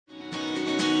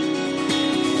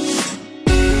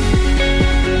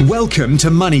Welcome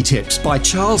to Money Tips by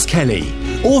Charles Kelly,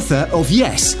 author of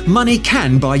Yes, Money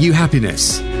Can Buy You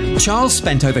Happiness. Charles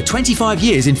spent over 25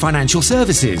 years in financial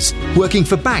services, working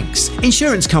for banks,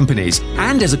 insurance companies,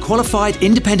 and as a qualified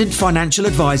independent financial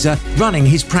advisor running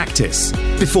his practice,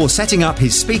 before setting up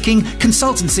his speaking,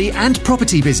 consultancy, and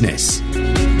property business.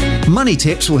 Money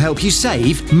Tips will help you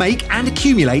save, make, and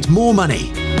accumulate more money,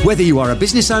 whether you are a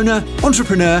business owner,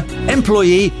 entrepreneur,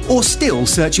 employee, or still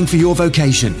searching for your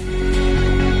vocation.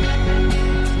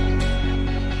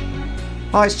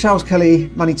 Hi, it's Charles Kelly,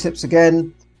 Money Tips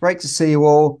again. Great to see you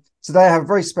all. Today I have a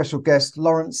very special guest,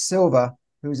 Lawrence Silver,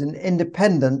 who is an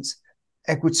independent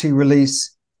equity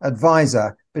release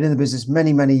advisor. Been in the business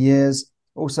many, many years.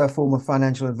 Also a former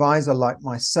financial advisor like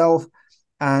myself.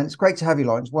 And it's great to have you,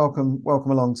 Lawrence. Welcome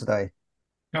along today.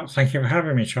 Oh, thank you for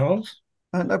having me, Charles.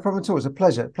 No problem at all. It's a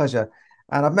pleasure.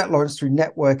 And I've met Lawrence through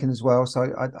networking as well,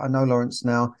 so I know Lawrence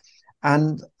now.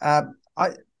 And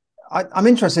I'm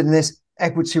interested in this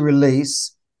equity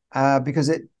release because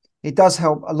it does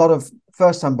help a lot of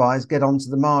first-time buyers get onto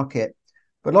the market.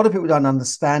 But a lot of people don't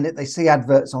understand it. They see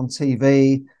adverts on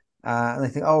TV and they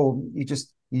think, oh, you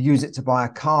use it to buy a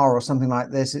car or something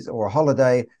like this, or a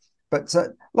holiday. But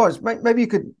Lawrence, maybe you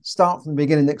could start from the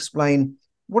beginning and explain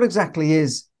what exactly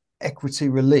is equity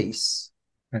release.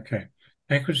 Okay.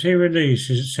 Equity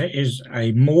release is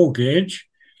a mortgage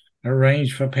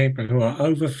arranged for people who are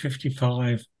over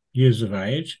 55 years of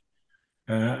age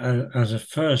as a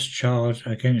first charge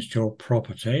against your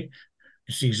property.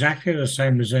 It's exactly the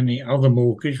same as any other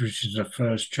mortgage, which is a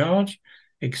first charge,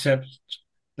 except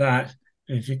that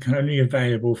it's only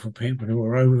available for people who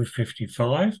are over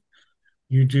 55.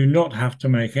 You do not have to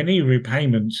make any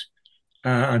repayments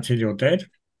until you're dead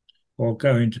or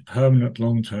go into permanent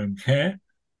long-term care,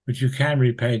 but you can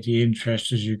repay the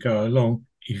interest as you go along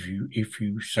if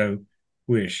you so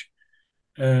wish.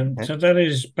 Okay. So that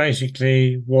is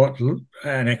basically what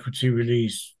an equity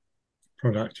release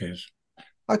product is.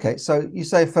 Okay, so you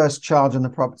say first charge on the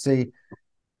property.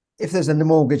 If there's a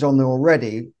mortgage on there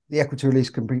already, the equity release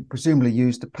can be presumably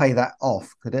used to pay that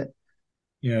off, could it?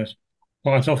 Yes.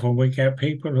 Quite often we get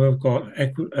people who have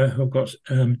got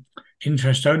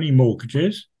interest-only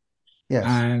mortgages, Yes.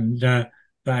 and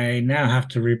they now have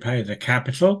to repay the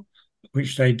capital,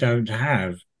 which they don't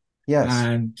have. Yes.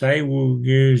 And they will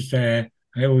use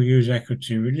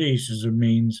equity release as a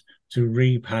means to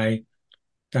repay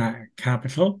that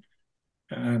capital.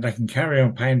 They can carry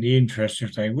on paying the interest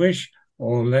if they wish,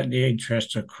 or let the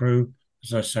interest accrue,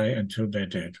 as I say, until they're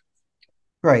dead.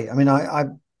 Great. I mean, I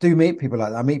do meet people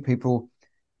like that. I meet people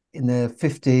in their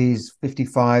 50s,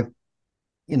 55,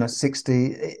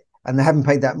 60, and they haven't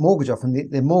paid that mortgage off,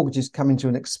 and their mortgage is coming to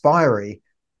an expiry.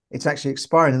 It's actually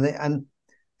expiring, and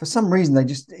for some reason they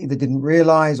just either didn't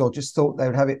realize or just thought they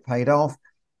would have it paid off.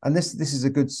 And this is a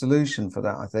good solution for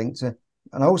that, I think. And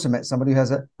I also met somebody who has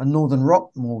a Northern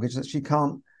Rock mortgage that she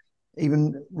can't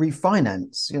even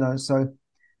refinance. So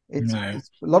it's a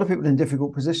lot of people in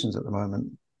difficult positions at the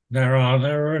moment. There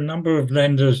are a number of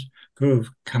lenders who have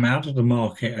come out of the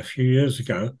market a few years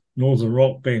ago, Northern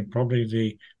Rock being probably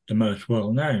the most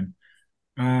well-known.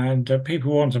 And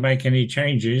people want to make any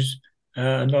changes,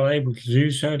 are not able to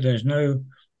do so. There's no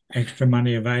extra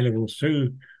money available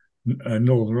through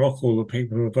Northern Rock, or the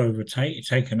people who have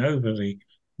taken over the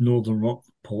Northern Rock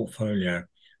portfolio.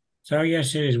 So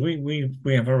yes, it is. We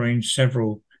have arranged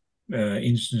several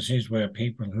instances where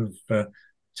people have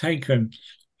taken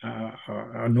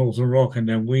a Northern Rock, and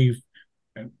then we've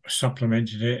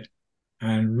supplemented it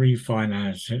and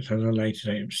refinanced it at a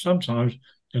later date, sometimes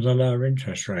at a lower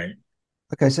interest rate.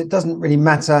 Okay, so it doesn't really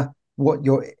matter what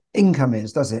your income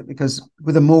is, does it? Because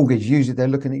with a mortgage, usually they're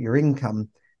looking at your income.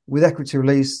 With equity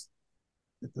release,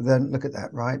 they don't look at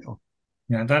that, right?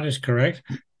 Yeah, that is correct.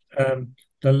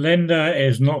 The lender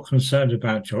is not concerned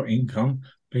about your income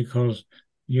because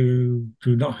you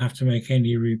do not have to make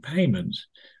any repayments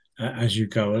as you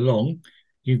go along.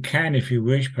 You can if you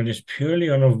wish, but it's purely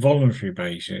on a voluntary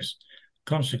basis.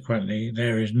 Consequently,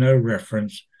 there is no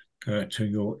reference to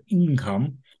your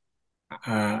income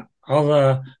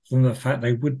other than the fact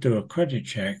they would do a credit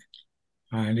check.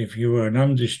 And if you were an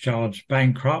undischarged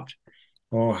bankrupt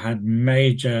or had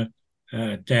major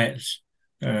debts,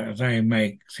 they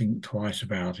may think twice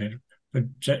about it. But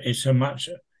it's a much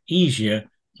easier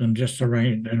than just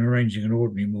arranging an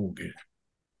ordinary mortgage.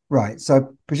 Right.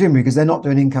 So presumably because they're not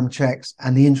doing income checks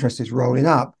and the interest is rolling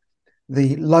up,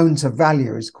 the loan to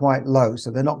value is quite low. So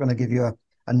they're not going to give you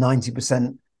a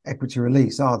 90% equity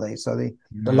release, are they? So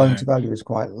the loan to value is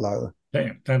quite low.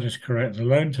 That is correct. The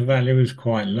loan to value is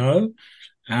quite low.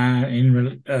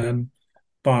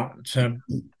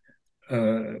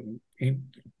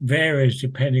 varies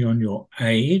depending on your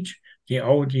age. The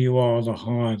older you are, the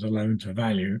higher the loan to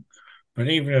value. But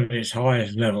even at its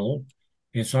highest level,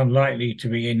 it's unlikely to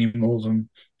be any more than,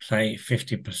 say,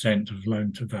 50% of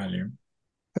loan to value.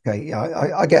 Okay,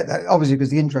 yeah, I get that. Obviously, because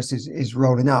the interest is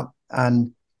rolling up,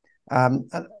 and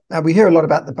now we hear a lot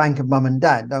about the Bank of Mum and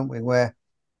Dad, don't we? Where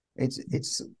it's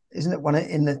isn't it one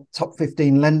in the top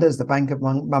 15 lenders, the Bank of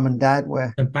Mum and Dad,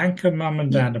 where The Bank of Mum and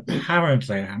Dad,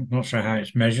 apparently, I'm not sure how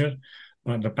it's measured,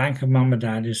 but the Bank of Mum and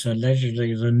Dad is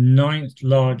allegedly the ninth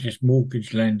largest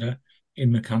mortgage lender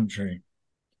in the country.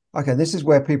 okay, this is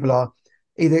where people are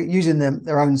either using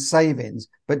their own savings,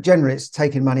 but generally it's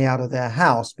taking money out of their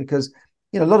house because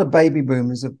a lot of baby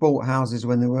boomers have bought houses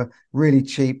when they were really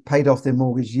cheap, paid off their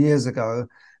mortgage years ago.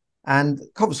 And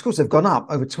of course, they've gone up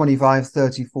over 25,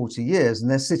 30, 40 years,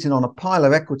 and they're sitting on a pile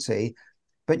of equity,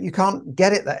 but you can't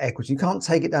get it, that equity. You can't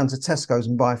take it down to Tesco's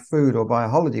and buy food or buy a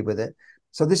holiday with it.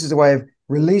 So this is a way of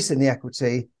releasing the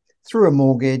equity through a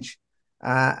mortgage.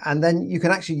 And then you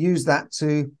can actually use that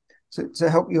to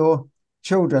help your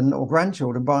children or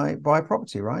grandchildren buy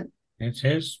property, right? It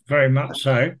is very much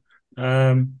so.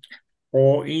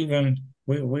 Or even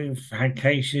we've had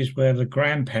cases where the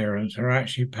grandparents are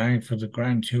actually paying for the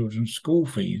grandchildren's school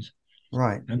fees.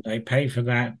 Right. And they pay for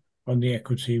that on the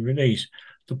equity release.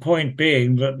 The point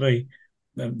being that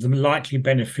the likely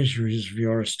beneficiaries of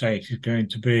your estate is going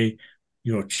to be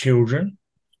your children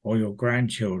or your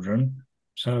grandchildren.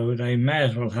 So they may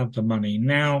as well have the money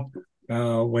now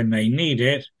when they need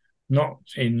it, not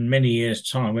in many years'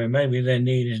 time where maybe their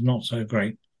need is not so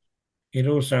great. It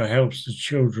also helps the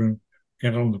children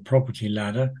get on the property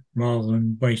ladder rather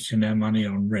than wasting their money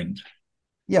on rent.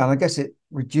 Yeah, and I guess it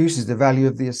reduces the value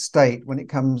of the estate when it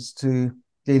comes to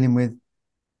dealing with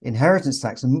inheritance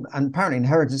tax. And apparently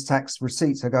inheritance tax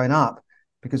receipts are going up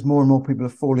because more and more people are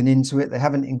falling into it. They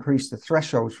haven't increased the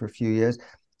thresholds for a few years.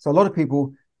 So a lot of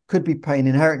people could be paying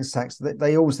inheritance tax.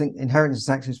 They always think inheritance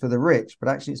tax is for the rich, but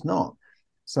actually it's not.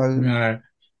 So no,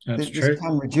 that's this true.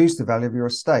 can reduce the value of your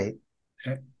estate.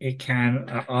 It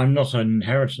can. I'm not an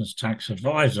inheritance tax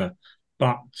advisor,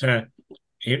 but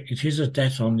it is a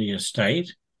debt on the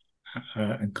estate.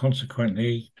 And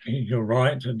consequently, you're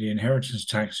right that the inheritance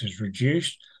tax is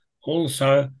reduced.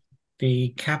 Also,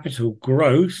 the capital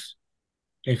growth,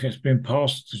 if it's been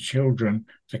passed to children,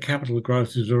 the capital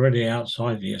growth is already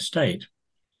outside the estate.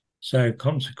 So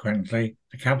consequently,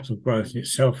 the capital growth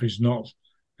itself is not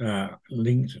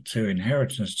linked to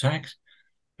inheritance tax.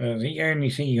 The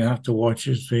only thing you have to watch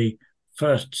is the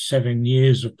first 7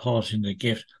 years of passing the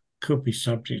gift could be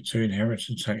subject to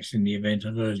inheritance tax in the event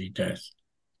of early death.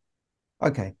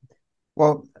 Okay.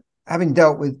 Well, having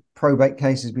dealt with probate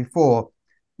cases before,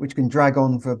 which can drag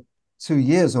on for 2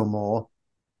 years or more,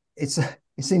 it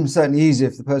seems certainly easier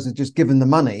if the person has just given the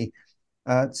money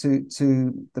to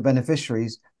the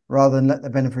beneficiaries rather than let the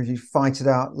beneficiaries fight it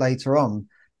out later on.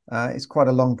 It's quite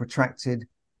a long, protracted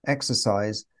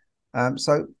exercise.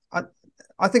 So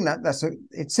I think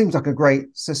it seems like a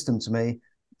great system to me,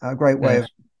 a great way of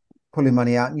pulling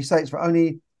money out. And you say it's for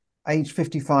only age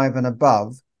 55 and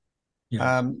above. Yes.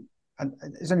 And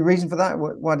is there any reason for that?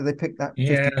 Why do they pick that?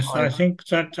 55? Yes, I think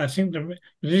that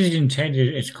it is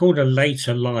intended. It's called a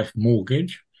later life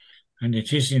mortgage, and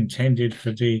it is intended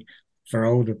for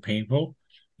older people.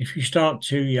 If you start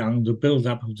too young, the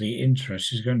build-up of the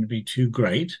interest is going to be too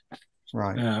great,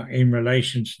 right? In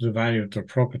relation to the value of the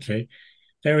property.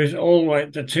 There is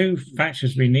always the two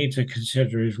factors we need to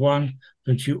consider is one,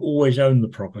 that you always own the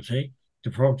property. The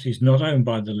property is not owned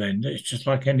by the lender. It's just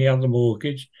like any other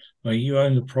mortgage where you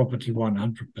own the property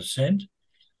 100%.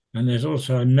 And there's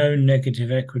also a no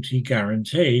negative equity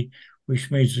guarantee, which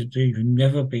means that you can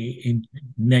never be in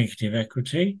negative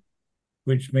equity,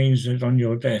 which means that on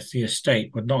your death, the estate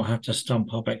would not have to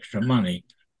stump up extra money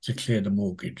to clear the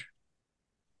mortgage.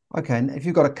 Okay. And if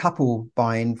you've got a couple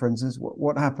buying, for instance,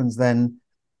 what happens then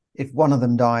if one of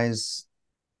them dies,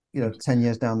 10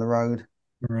 years down the road?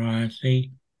 Right.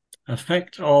 The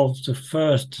effect of the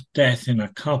first death in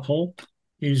a couple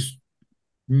is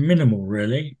minimal,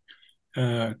 really.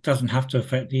 Doesn't have to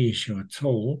affect the issue at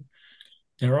all.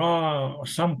 There are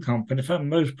some companies, in fact,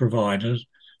 most providers,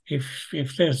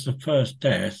 if there's the first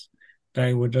death,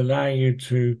 they would allow you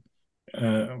to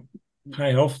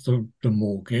pay off the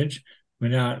mortgage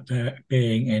without there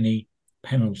being any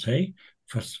penalty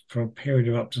for a period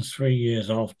of up to 3 years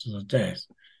after the death.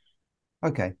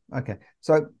 Okay.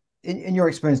 So in your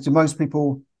experience, do most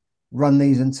people run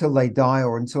these until they die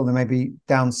or until they maybe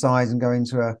downsize and go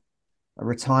into a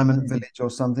retirement village or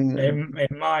something? In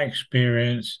my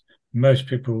experience, most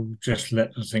people just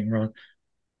let the thing run.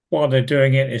 While they're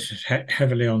doing it, it's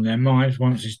heavily on their minds.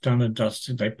 Once it's done and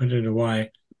dusted, they put it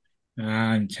away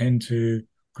and tend to,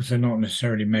 because they're not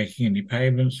necessarily making any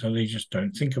payments, so they just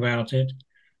don't think about it.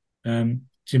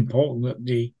 It's important that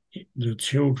the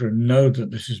children know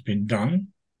that this has been done,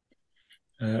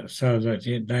 so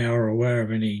that they are aware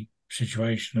of any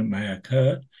situation that may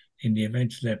occur in the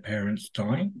event of their parents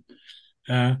dying.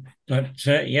 Yeah,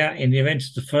 in the event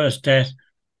of the first death,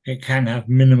 it can have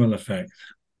minimal effect.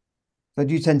 So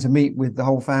do you tend to meet with the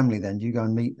whole family then? Do you go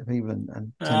and meet the people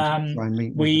and tend to try and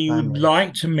meet with the We would family?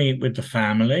 like to meet with the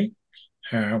family.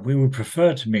 We would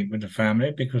prefer to meet with the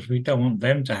family because we don't want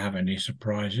them to have any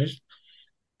surprises.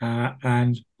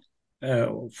 And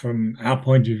from our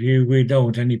point of view, we don't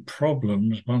want any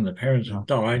problems when the parents have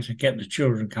died to get the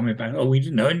children coming back. Oh, we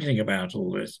didn't know anything about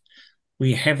all this.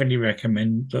 We heavily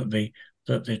recommend that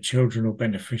the children or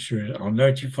beneficiaries are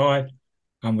notified,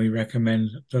 and we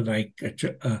recommend that they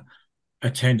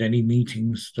attend any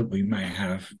meetings that we may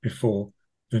have before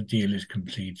the deal is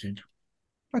completed.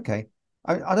 Okay.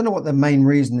 I don't know what the main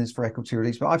reason is for equity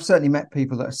release, but I've certainly met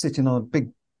people that are sitting on a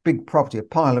big property, a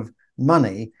pile of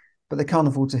money, but they can't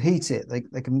afford to heat it.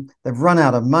 They've run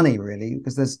out of money really,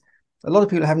 because there's a lot of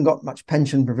people who haven't got much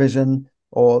pension provision,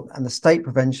 and the state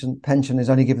pension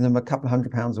is only giving them a couple of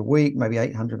 £100 a week, maybe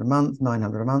 800 a month,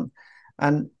 900 a month,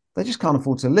 and they just can't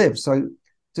afford to live. So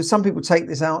do some people take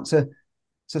this out to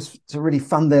really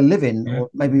fund their living,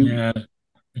 or maybe? Yeah,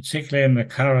 particularly in the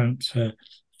current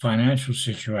financial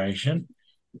situation,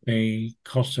 the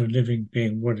cost of living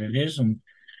being what it is, and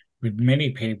with many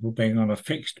people being on a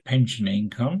fixed pension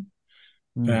income,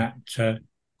 that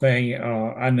they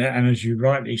are, and as you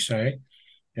rightly say,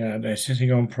 they're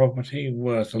sitting on property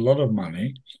worth a lot of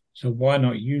money. So why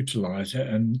not utilize it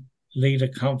and lead a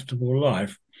comfortable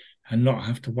life and not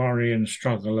have to worry and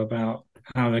struggle about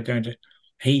how they're going to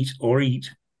heat or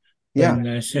eat when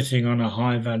they're sitting on a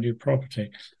high value property.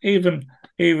 Even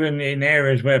in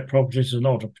areas where properties are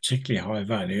not a particularly high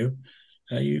value,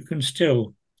 you can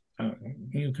still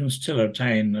obtain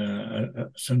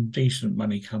some decent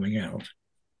money coming out.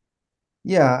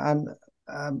 Yeah,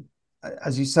 and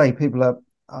as you say, people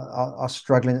are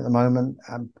struggling at the moment.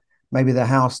 Maybe their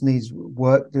house needs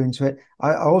work doing to it.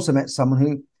 I also met someone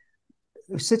who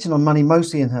was sitting on money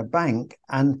mostly in her bank,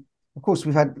 and of course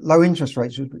we've had low interest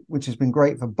rates, which has been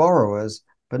great for borrowers,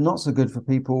 but not so good for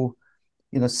people,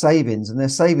 savings. And their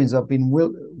savings have been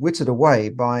whittled away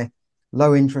by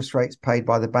low interest rates paid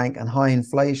by the bank and high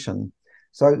inflation.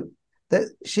 So that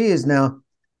she is now,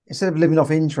 instead of living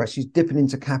off interest, she's dipping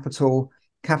into capital.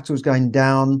 Capital's going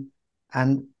down,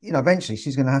 and eventually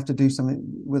she's going to have to do something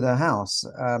with her house,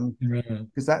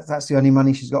 because that's the only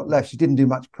money she's got left. She didn't do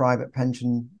much private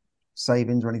pension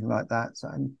savings or anything like that. So,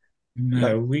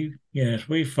 we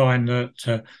find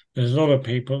that there's a lot of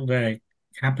people, their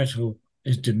capital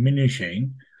is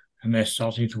diminishing, and they're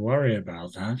starting to worry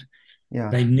about that. Yeah,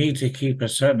 they need to keep a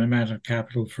certain amount of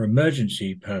capital for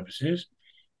emergency purposes.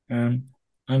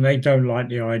 And they don't like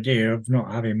the idea of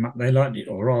not having money. They like it,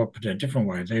 or I'll put it a different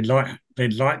way. They like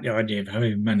the idea of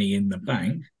having money in the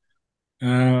bank.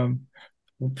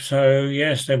 So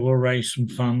yes, they will raise some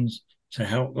funds to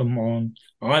help them on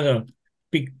either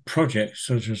big projects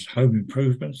such as home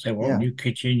improvements. They want new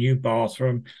kitchen, new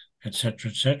bathroom,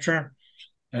 etc., etc.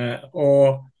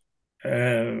 Or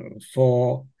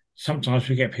for sometimes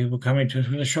we get people coming to us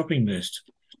with a shopping list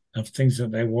of things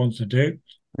that they want to do.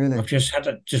 Really? I've just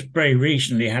very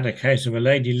recently had a case of a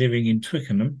lady living in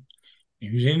Twickenham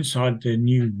who's inside the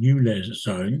new NewLes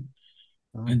zone,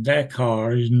 and their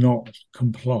car is not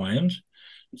compliant.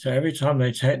 So every time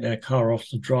they take their car off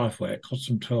the driveway, it costs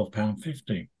them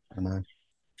 £12.50. I know.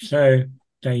 So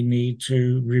they need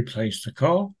to replace the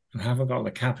car and haven't got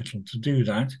the capital to do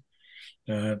that.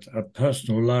 A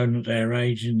personal loan at their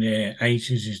age, in their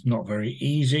 80s, is not very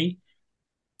easy.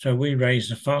 So we raise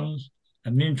the funds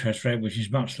at an interest rate which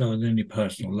is much lower than any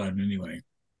personal loan anyway.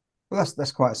 Well,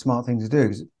 that's quite a smart thing to do,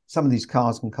 because some of these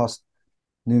cars can cost,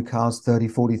 new cars,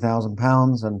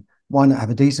 £30,000-40,000, and why not have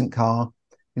a decent car?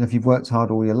 If you've worked hard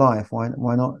all your life,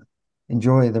 why not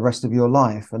enjoy the rest of your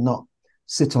life and not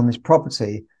sit on this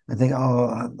property and think,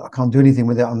 oh, I can't do anything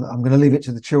with it. I'm going to leave it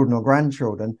to the children or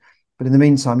grandchildren. But in the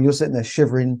meantime, you're sitting there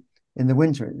shivering in the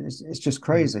winter. It's just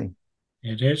crazy.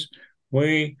 It is.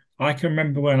 I can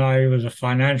remember when I was a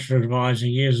financial advisor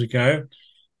years ago,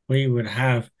 we would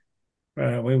talk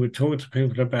to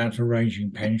people about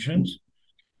arranging pensions,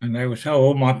 and they would say,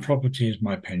 "Oh, my property is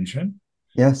my pension."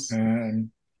 Yes.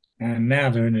 And now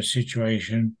they're in a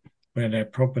situation where their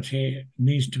property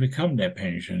needs to become their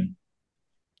pension,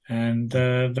 and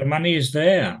the money is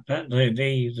there. That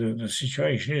the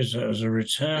situation is as a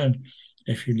return,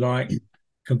 if you like,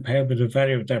 compared with the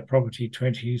value of their property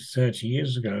 20, 30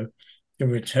 years ago, the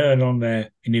return on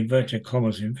their, in inverted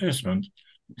commas, investment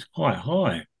is quite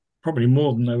high, probably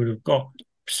more than they would have got,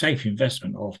 safe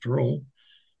investment after all,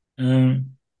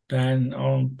 than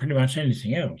on pretty much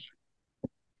anything else.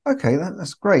 Okay,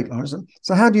 that's great, Lawrence.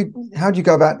 So how do you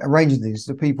go about arranging these?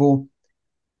 Do people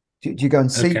do you go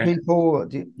and see people, or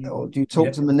do you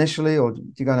talk to them initially, or do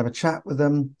you go and have a chat with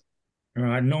them?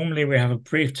 Right. Normally we have a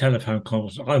brief telephone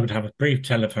conversation. I would have a brief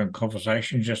telephone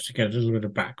conversation just to get a little bit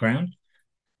of background.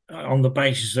 On the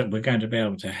basis that we're going to be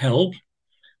able to help,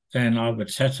 then I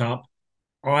would set up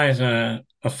either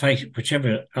a face,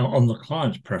 whichever on the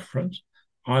client's preference,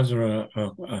 either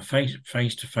a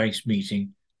face-to-face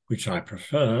meeting, which I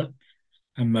prefer,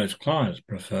 and most clients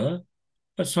prefer,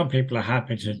 but some people are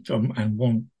happy to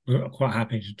and quite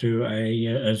happy to do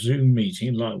a Zoom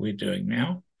meeting like we're doing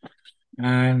now,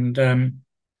 and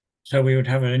so we would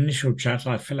have an initial chat.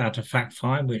 I fill out a fact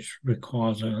find, which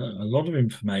requires a lot of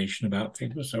information about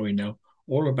people, so we know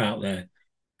all about their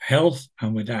health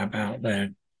and about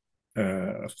their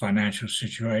financial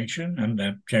situation and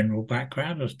their general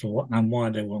background as to what and why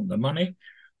they want the money.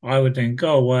 I would then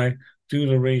go away, do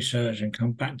the research, and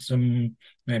come back to them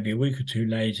maybe a week or two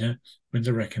later with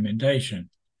the recommendation.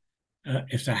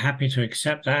 If they're happy to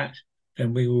accept that,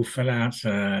 then we will fill out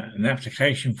an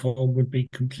application form, would be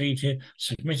completed,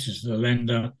 submitted to the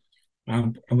lender,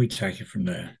 and we take it from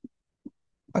there.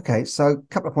 Okay, so a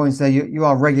couple of points there. You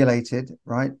are regulated,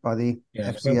 right, by the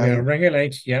FCA? We are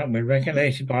regulated. Yeah, we're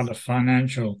regulated by the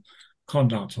Financial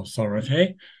Conduct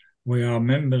Authority. We are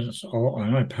members, or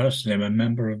I personally am a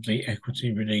member of the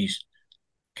Equity Release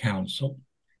Council.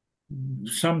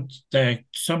 Sometimes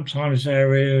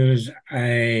there is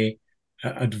a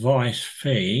advice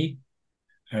fee,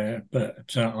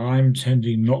 but I'm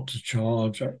tending not to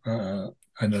charge an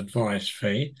advice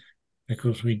fee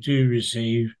because we do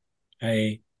receive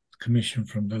a commission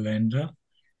from the lender,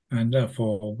 and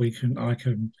therefore I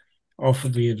can offer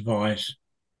the advice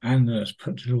and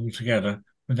put it all together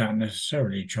without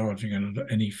necessarily charging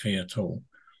any fee at all.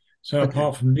 So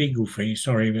apart from legal fees,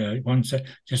 just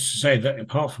to say that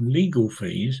apart from legal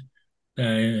fees,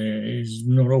 there is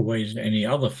not always any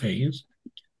other fees.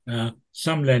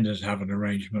 Some lenders have an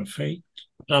arrangement fee,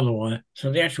 but otherwise,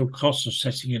 so the actual costs of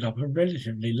setting it up are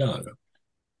relatively low.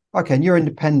 Okay, and you're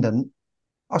independent.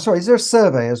 Oh, sorry, is there a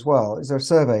survey as well? Is there a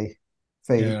survey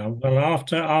fee? Yeah, well,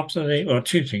 after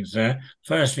two things there.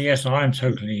 Firstly, yes, I am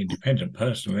totally independent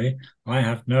personally. I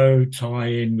have no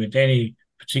tie-in with any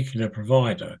particular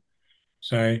provider.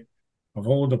 So of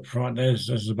all the providers,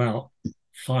 there's about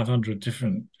 500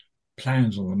 different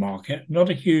plans on the market. Not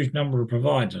a huge number of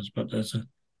providers, but there's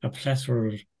a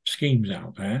plethora of schemes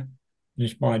out there.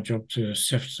 It's my job to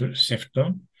sift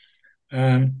them.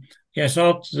 Yes,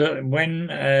 when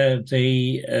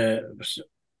the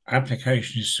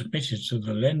application is submitted to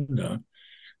the lender,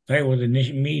 they will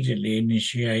immediately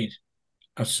initiate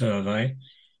a survey,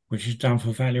 which is done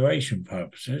for valuation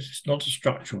purposes. It's not a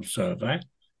structural survey,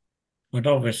 but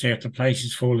obviously if the place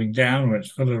is falling down or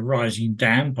it's full of rising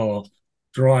damp or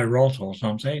dry rot or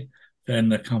something, then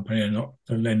the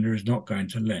lender is not going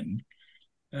to lend.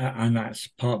 And that's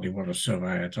partly what a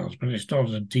surveyor does, but it's not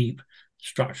a deep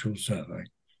structural survey.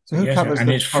 So who covers and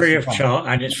it's free of charge.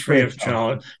 And it's free of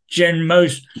charge.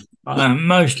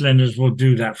 Most lenders will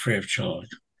do that free of charge.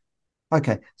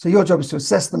 Okay, so your job is to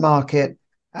assess the market,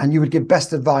 and you would give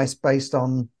best advice based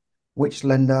on which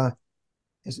lender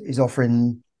is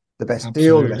offering the best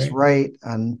deal, the best rate,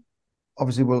 and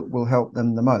obviously will help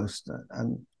them the most.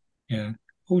 And yeah.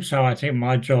 Also, I think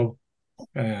my job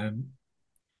after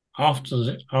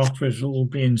it's all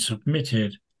been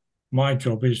submitted, my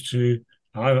job is to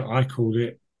I call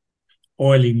it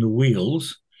oiling the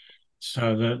wheels,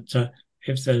 so that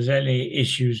if there's any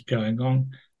issues going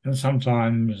on, and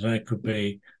sometimes there could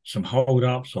be some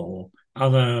hold-ups or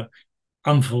other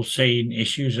unforeseen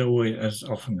issues, always as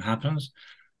often happens,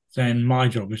 then my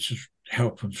job is to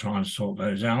help and try and sort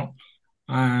those out.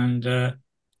 And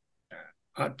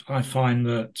I find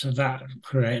that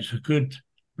creates a good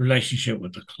relationship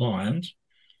with the client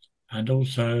and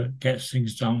also gets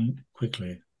things done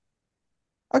quickly.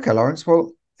 Okay, Lawrence.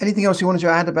 Well, anything else you wanted to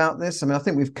add about this? I mean, I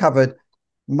think we've covered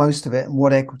most of it and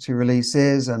what equity release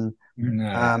is. And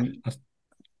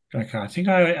okay, I think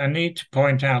I need to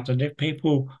point out that if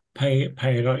people pay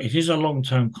it is a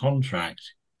long-term contract.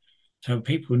 So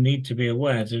people need to be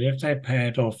aware that if they pay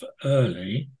it off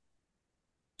early,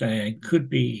 they could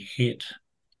be hit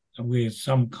with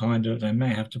they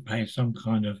may have to pay some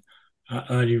kind of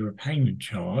early repayment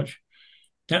charge.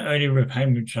 That early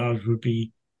repayment charge would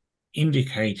be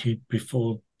indicated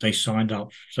before they signed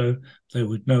up, so they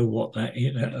would know what that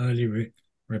early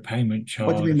repayment charge.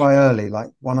 What do you mean by early? Like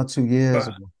 1 or 2 years?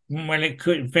 Well,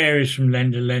 it varies from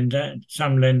lender to lender.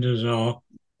 Some lenders are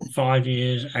 5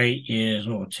 years, 8 years,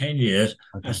 or 10 years.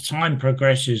 Okay. As time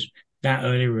progresses, that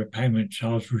early repayment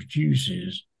charge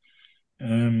reduces.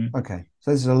 Okay,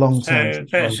 so this is a long term.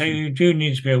 So you do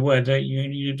need to be aware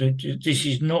that this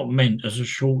is not meant as a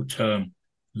short term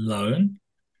loan.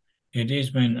 It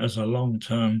is meant as a long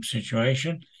term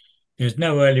situation. There's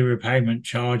no early repayment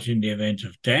charge in the event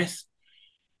of death,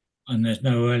 and there's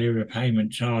no early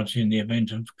repayment charge in the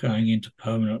event of going into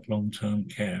permanent long term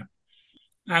care.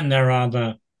 And there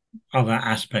are other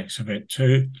aspects of it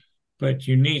too, but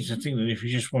you need to think that if you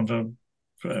just want to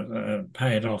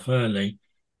pay it off early,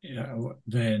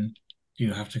 then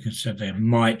you have to consider there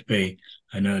might be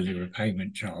an early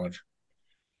repayment charge.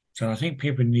 So I think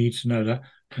people need to know that.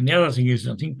 And the other thing is,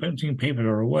 I think people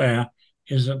are aware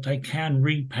is that they can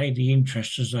repay the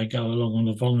interest as they go along on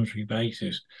a voluntary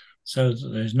basis, so that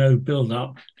there's no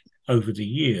build-up over the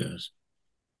years,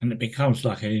 and it becomes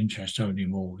like an interest-only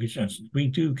mortgage. And we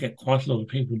do get quite a lot of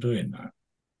people doing that.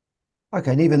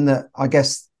 Okay, and even I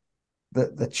guess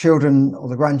the children or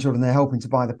the grandchildren they're helping to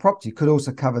buy the property could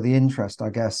also cover the interest, I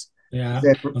guess. Yeah,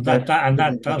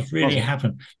 that does really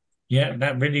happen. Yeah,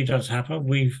 that really does happen.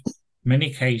 We've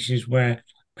many cases where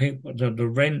the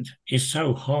rent is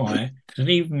so high that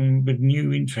even with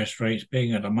new interest rates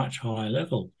being at a much higher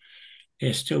level,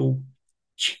 it's still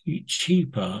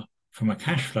cheaper from a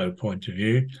cash flow point of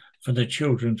view for the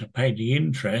children to pay the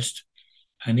interest,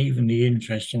 and even the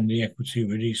interest on the equity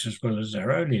release as well as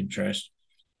their own interest.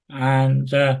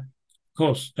 And of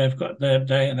course, they've got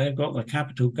the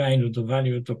capital gain of the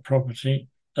value of the property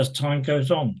as time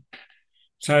goes on.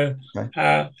 So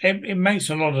it makes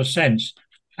a lot of sense.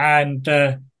 And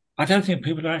I don't think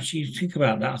people actually think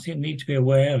about that. I think they need to be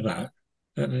aware of that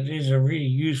it is a really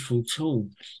useful tool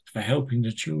for helping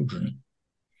the children.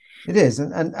 It is.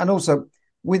 And also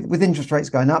with interest rates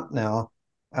going up now,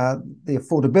 the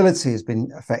affordability has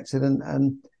been affected,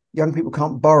 and young people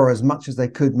can't borrow as much as they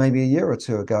could maybe a year or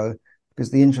two ago because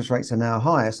the interest rates are now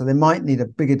higher. So they might need a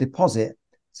bigger deposit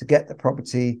to get the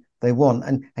property they want.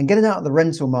 And getting out of the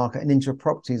rental market and into a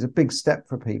property is a big step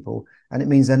for people. And it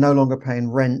means they're no longer paying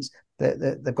rent.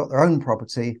 They've got their own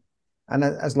property. And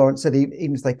as Lawrence said,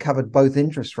 even if they covered both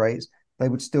interest rates, they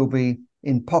would still be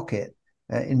in pocket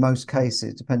in most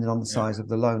cases, depending on the size of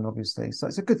the loan, obviously. So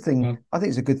it's a good thing. I think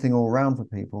it's a good thing all around for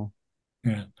people.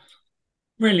 Yeah.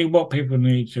 Really, what people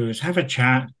need to do is have a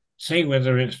chat, see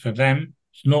whether it's for them.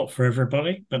 It's not for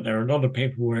everybody, but there are a lot of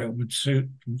people where it would suit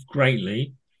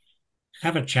greatly.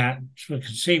 Have a chat so we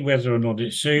can see whether or not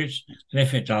it suits. And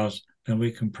if it does, then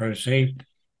we can proceed.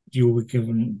 You'll be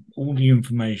given all the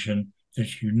information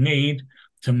that you need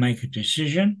to make a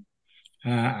decision.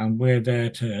 And we're there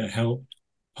to help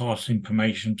pass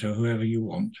information to whoever you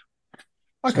want.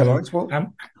 Okay, Lawrence. Well,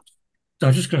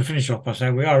 I'm just going to finish off by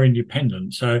saying we are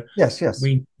independent. So yes.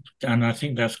 And I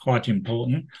think that's quite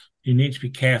important. You need to be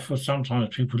careful.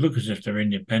 Sometimes people look as if they're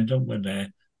independent when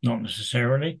they're not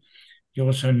necessarily. You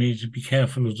also need to be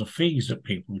careful of the fees that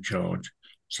people charge.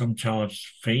 Some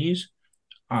charge fees.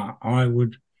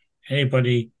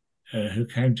 Anybody who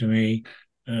came to me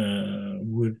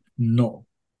would not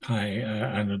pay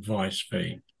an advice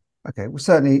fee. Okay. Well,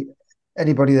 certainly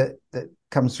anybody that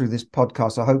comes through this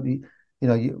podcast, I hope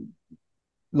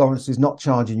Lawrence is not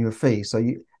charging you a fee.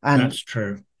 That's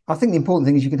true. I think the important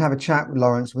thing is you can have a chat with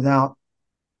Lawrence without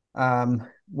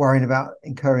worrying about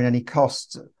incurring any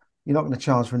costs. You're not going to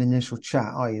charge for an initial chat,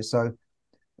 are you? So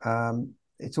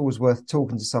it's always worth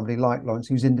talking to somebody like Lawrence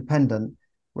who's independent.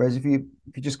 Whereas if you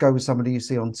just go with somebody you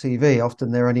see on TV,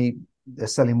 often they're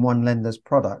selling one lender's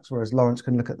products, whereas Lawrence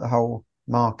can look at the whole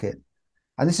market.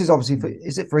 And this is obviously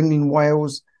is it for England,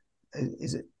 Wales?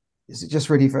 Is it just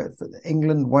really for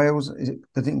England, Wales?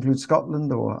 Does it include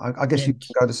Scotland, or I guess you can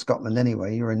go to Scotland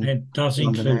anyway? It does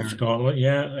include Scotland.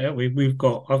 Yeah,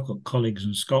 I've got colleagues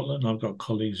in Scotland. I've got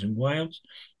colleagues in Wales.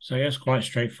 So yes, quite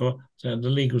straightforward. So the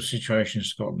legal situation in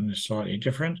Scotland is slightly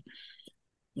different.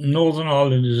 Northern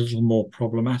Ireland is a little more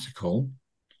problematical.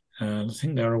 I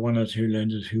think there are one or two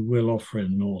lenders who will offer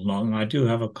in Northern Ireland. I do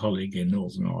have a colleague in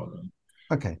Northern Ireland.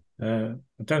 Okay. I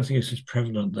don't think it's as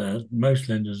prevalent there. Most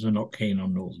lenders are not keen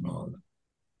on Northern Ireland.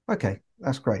 Okay,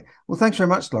 that's great. Well, thanks very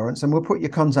much, Lawrence. And we'll put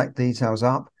your contact details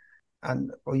up,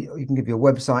 or you can give your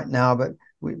website now, but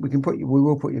we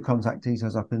will put your contact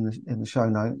details up in the show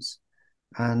notes.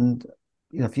 And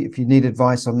if you need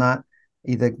advice on that,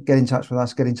 either get in touch with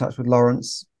us, get in touch with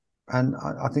Lawrence, and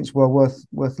I think it's well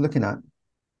worth looking at.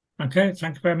 Okay,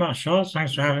 thank you very much, Charles.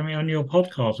 Thanks for having me on your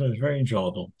podcast. It was very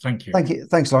enjoyable. Thank you. Thank you.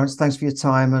 Thanks, Lawrence. Thanks for your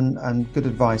time and good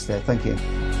advice there. Thank you.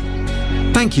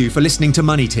 Thank you for listening to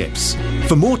Money Tips.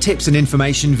 For more tips and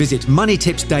information, visit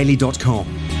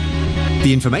moneytipsdaily.com.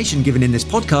 The information given in this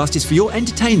podcast is for your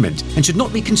entertainment and should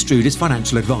not be construed as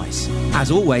financial advice.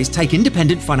 As always, take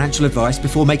independent financial advice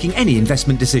before making any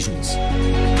investment decisions.